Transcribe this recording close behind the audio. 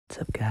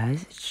What's up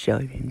guys, it's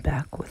Jellybean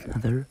back with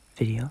another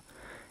video,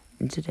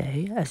 and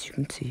today, as you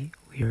can see,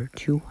 we are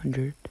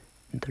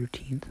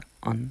 213th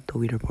on the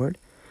leaderboard,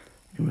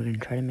 and we're going to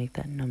try to make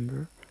that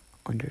number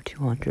under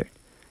 200,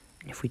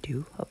 and if we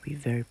do, I'll be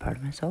very proud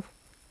of myself,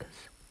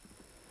 because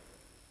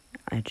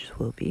I just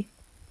will be.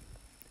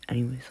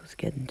 Anyways, let's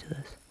get into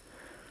this.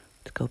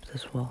 Let's go up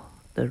this wall.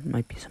 There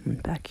might be someone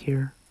back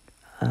here.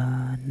 No,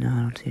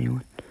 I don't see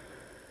anyone.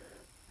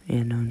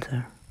 Yeah, no one's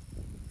there.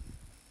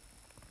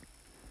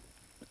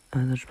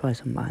 There's probably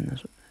some behind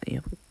this.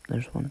 Yep,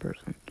 there's one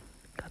person.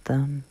 Got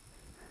them.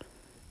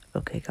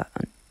 Okay,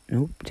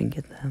 nope, didn't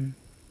get them.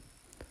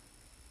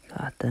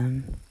 Got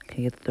them. Can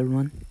I get the third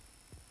one?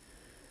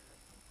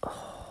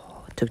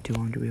 Oh, it took too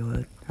long to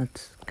reload.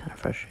 That's kind of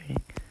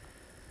frustrating.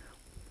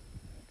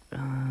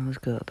 Let's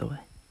go the other way.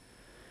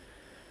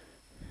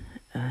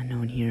 No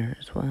one here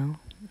as well.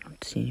 I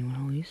don't see anyone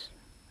at least.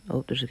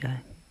 Oh, there's a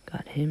guy.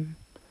 Got him.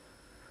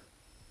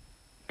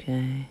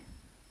 Okay.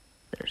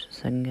 There's a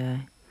second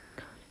guy.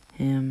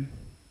 Him.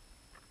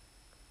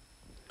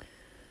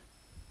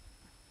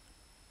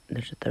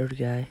 There's a third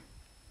guy.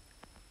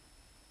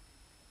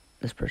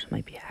 This person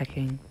might be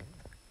hacking.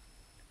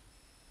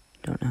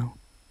 Don't know.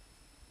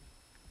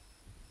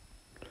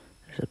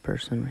 There's a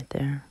person right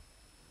there.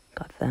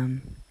 Got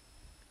them.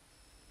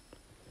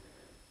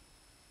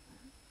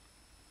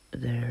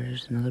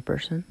 There's another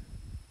person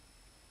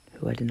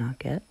who I did not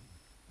get.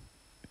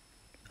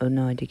 Oh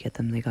no, I did get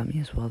them. They got me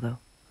as well though.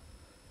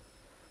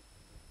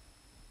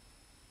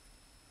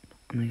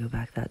 I'm gonna go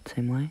back that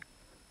same way.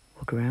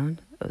 Look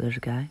around. Oh, there's a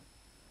guy.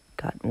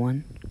 Got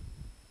one.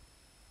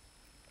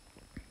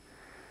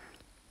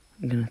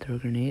 I'm gonna throw a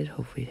grenade.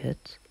 Hopefully it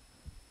hits.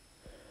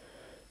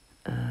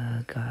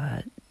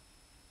 Got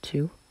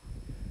two.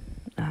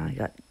 I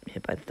got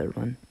hit by the third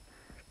one.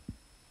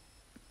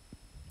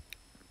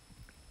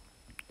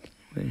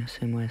 Going the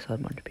same way I saw a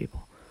bunch of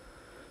people.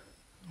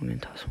 I'm gonna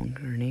toss one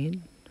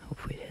grenade.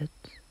 Hopefully it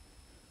hits.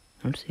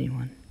 I don't see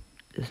anyone.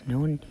 Is no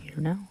one here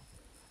now?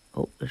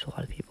 Oh, there's a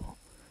lot of people.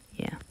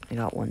 Yeah, I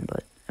got one,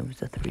 but it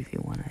was a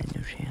 3v1. I had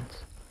no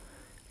chance.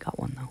 Got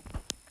one, though.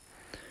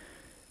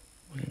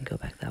 We're gonna go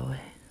back that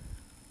way.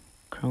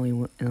 Currently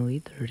in the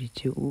lead,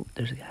 32. Ooh,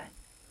 there's a guy.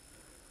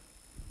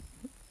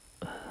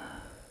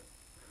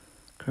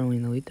 Currently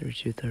in the lead,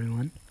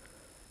 32-31.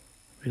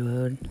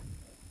 Reload.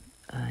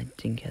 I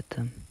didn't get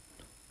them.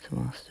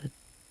 Someone else did.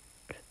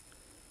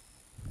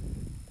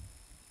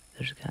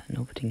 There's a guy.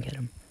 Nope, didn't get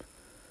him.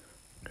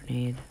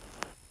 Grenade.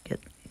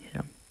 Hit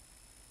him.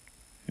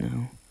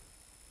 No.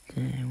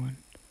 Did anyone?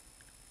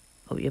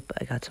 Oh, yep,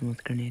 I got someone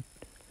with a grenade.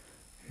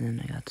 And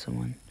then I got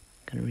someone.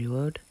 Gonna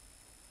reload.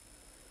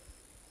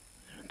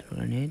 Gonna throw a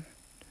grenade.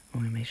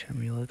 I'm gonna make sure I'm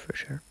reload for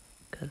sure.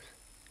 Because,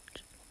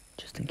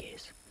 just in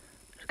case.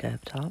 There's a guy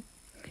up top.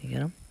 Can you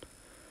get him?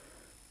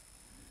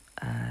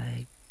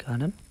 I got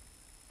him.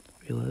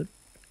 Reload.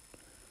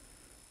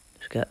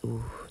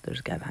 There's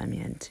a guy behind me.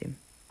 I didn't see him.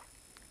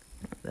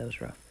 That was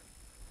rough.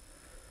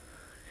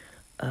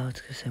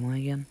 Let's go the same way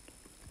again.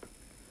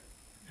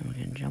 And we're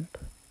gonna jump.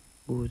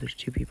 Ooh, there's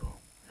two people.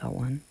 Got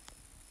one.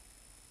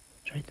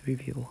 That's right, 3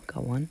 people.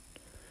 Got one.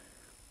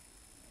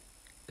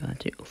 Got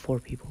two. 4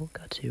 people.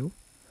 Got 2.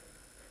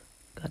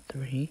 Got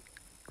 3.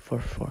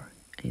 4.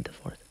 I need the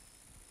 4th.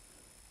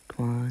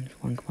 Come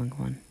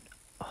on.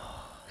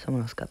 Oh,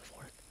 someone else got the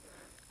 4th.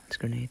 That's a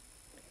grenade.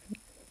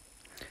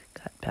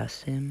 Got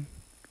past him.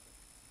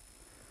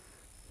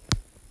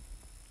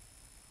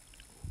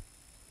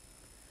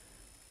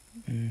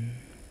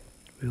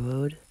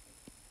 Reload.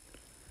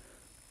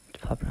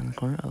 Let's pop around the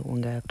corner. Oh,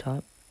 one guy up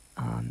top.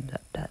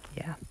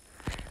 Yeah.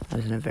 I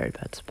was in a very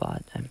bad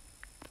spot. I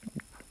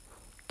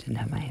didn't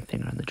have my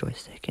finger on the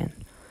joystick, and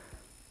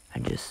I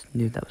just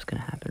knew that was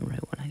going to happen right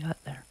when I got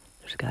there.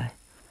 There's a guy.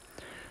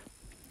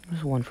 It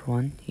was 1 for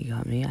 1. He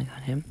got me. I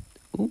got him.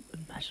 Ooh,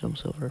 match is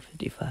almost over.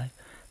 55,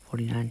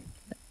 49,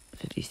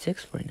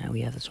 56, 49.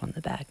 We have this one in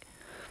the back.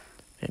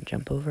 I'm going to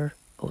jump over.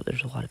 Oh,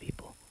 there's a lot of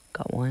people.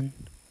 Got 1.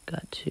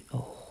 Got 2.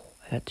 Oh,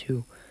 I got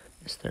 2.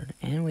 This 3rd.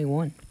 And we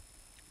won.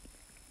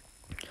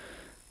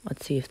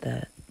 Let's see if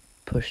that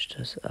pushed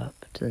us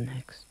up to the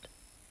next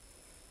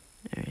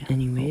area.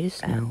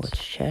 Anyways, now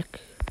let's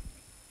check.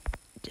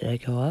 Did I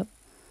go up?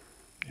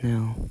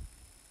 No.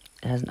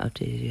 It hasn't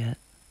updated yet.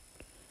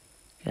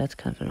 Yeah, that's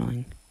kind of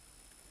annoying.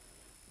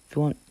 If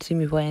you want to see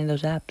me play any of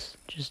those apps,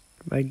 just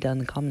write it down in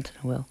the comments and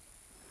I will.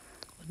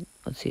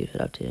 Let's see if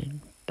it updated.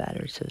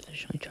 Battery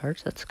sufficiently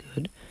charged. That's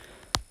good.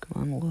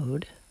 Come on,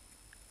 load.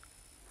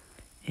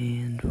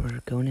 And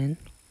we're going in.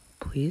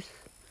 Please.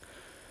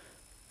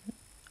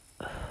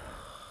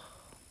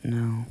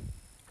 No.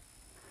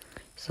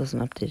 Still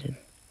hasn't updated.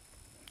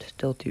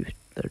 Still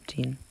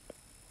 213.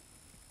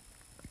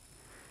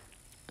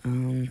 I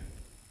don't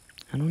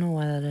know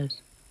why that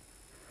is.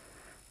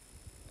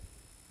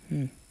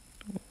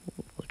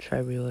 We'll try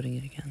reloading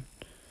it again.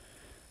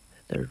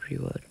 The 3rd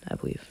reload, I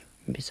believe.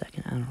 Maybe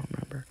 2nd, I don't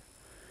remember.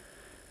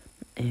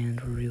 And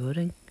we're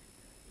reloading.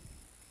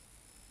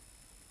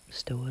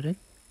 Still loading.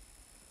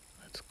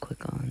 Let's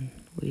click on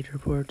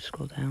leaderboard,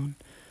 scroll down.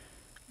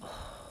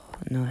 Oh,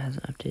 No, it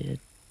hasn't updated.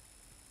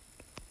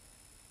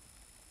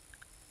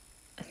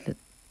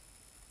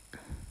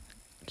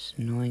 It's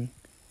annoying.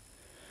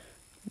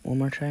 One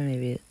more try,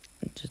 maybe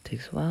it just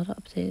takes a while to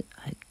update.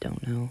 I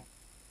don't know.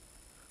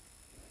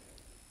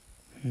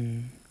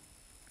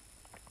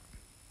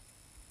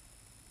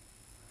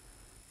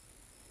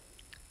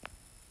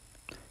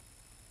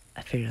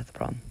 I figured out the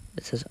problem.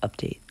 It says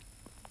update.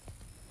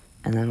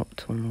 And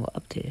that's when it will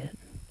update it.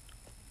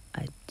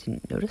 I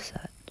didn't notice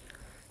that.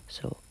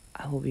 So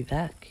I will be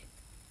back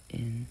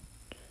in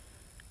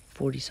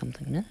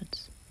 40-something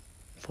minutes.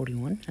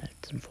 41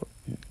 minutes and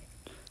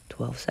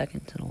 12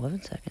 seconds and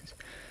 11 seconds.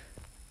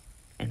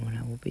 And when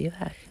I will be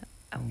back,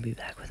 I will be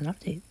back with an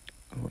update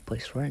on what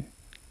place we're in.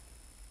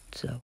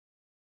 So,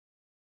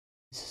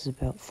 this is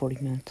about 40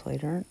 minutes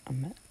later,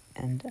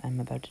 and I'm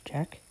about to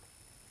check.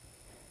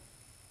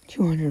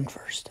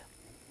 201st.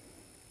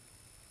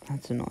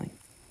 That's annoying.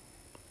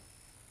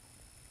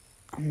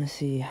 I'm gonna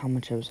see how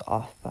much I was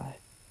off by.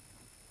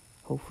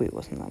 Hopefully it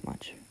wasn't that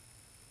much.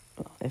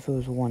 Well, if it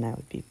was 1, I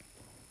would be,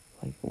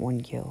 like,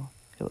 1 kill.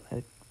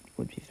 It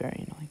would be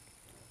very annoying.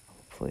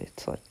 Hopefully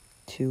it's like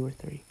 2 or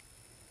 3.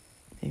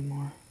 Maybe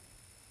more.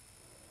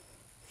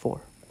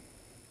 4.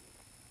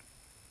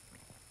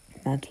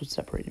 That's what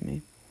separated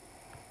me.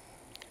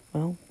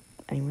 Well,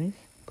 anyways,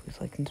 please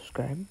like and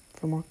subscribe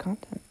for more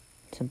content.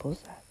 Simple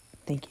as that.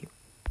 Thank you.